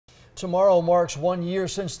Tomorrow marks 1 year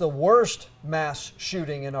since the worst mass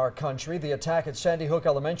shooting in our country. The attack at Sandy Hook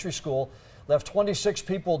Elementary School left 26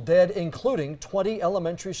 people dead, including 20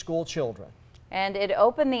 elementary school children. And it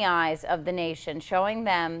opened the eyes of the nation, showing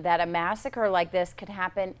them that a massacre like this could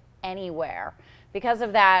happen anywhere. Because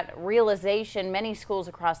of that realization, many schools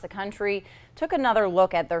across the country took another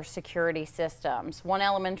look at their security systems. One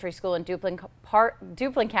elementary school in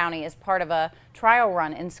Duplin County is part of a trial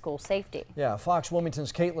run in school safety. Yeah, Fox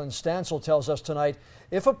Wilmington's Kaitlin Stansell tells us tonight,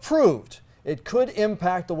 if approved, it could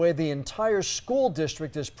impact the way the entire school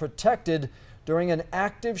district is protected during an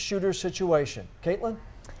active shooter situation. Kaitlin?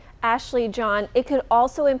 Ashley, John, it could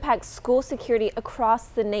also impact school security across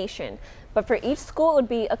the nation. But for each school, it would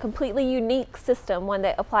be a completely unique system, one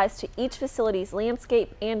that applies to each facility's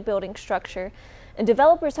landscape and building structure. And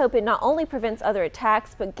developers hope it not only prevents other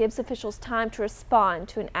attacks, but gives officials time to respond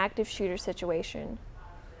to an active shooter situation.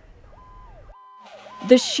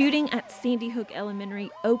 The shooting at Sandy Hook Elementary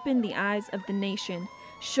opened the eyes of the nation,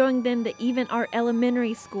 showing them that even our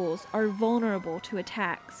elementary schools are vulnerable to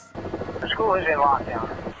attacks. The school is in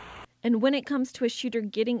lockdown. And when it comes to a shooter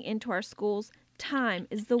getting into our schools, time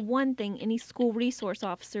is the one thing any school resource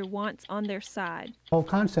officer wants on their side. The whole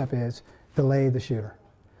concept is delay the shooter,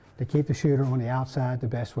 to keep the shooter on the outside the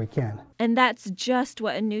best we can. And that's just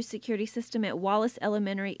what a new security system at Wallace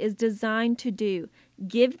Elementary is designed to do.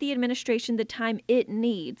 Give the administration the time it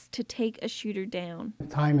needs to take a shooter down.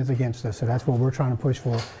 Time is against us, so that's what we're trying to push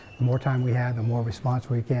for. The more time we have, the more response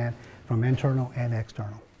we can from internal and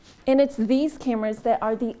external. And it's these cameras that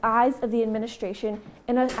are the eyes of the administration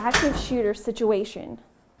in an active shooter situation.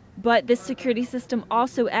 But this security system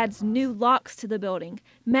also adds new locks to the building,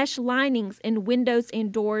 mesh linings in windows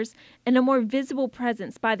and doors, and a more visible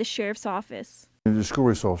presence by the sheriff's office. The school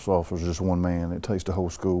resource officer is just one man. It takes the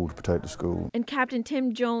whole school to protect the school. And Captain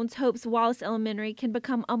Tim Jones hopes Wallace Elementary can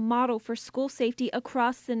become a model for school safety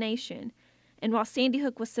across the nation. And while Sandy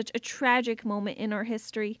Hook was such a tragic moment in our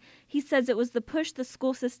history, he says it was the push the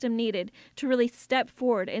school system needed to really step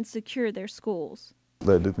forward and secure their schools.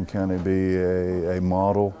 Let Duplin County be a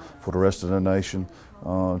model for the rest of the nation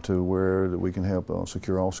to where that we can help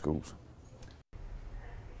secure all schools.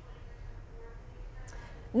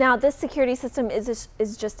 Now, this security system is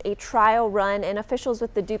just a trial run, and officials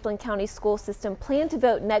with the Duplin County school system plan to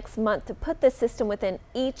vote next month to put this system within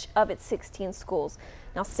each of its 16 schools.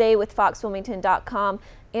 Now, stay with FoxWilmington.com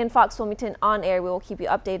and Fox Wilmington On Air. We will keep you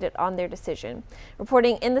updated on their decision.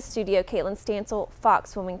 Reporting in the studio, Kaitlin Stansell,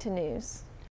 Fox Wilmington News.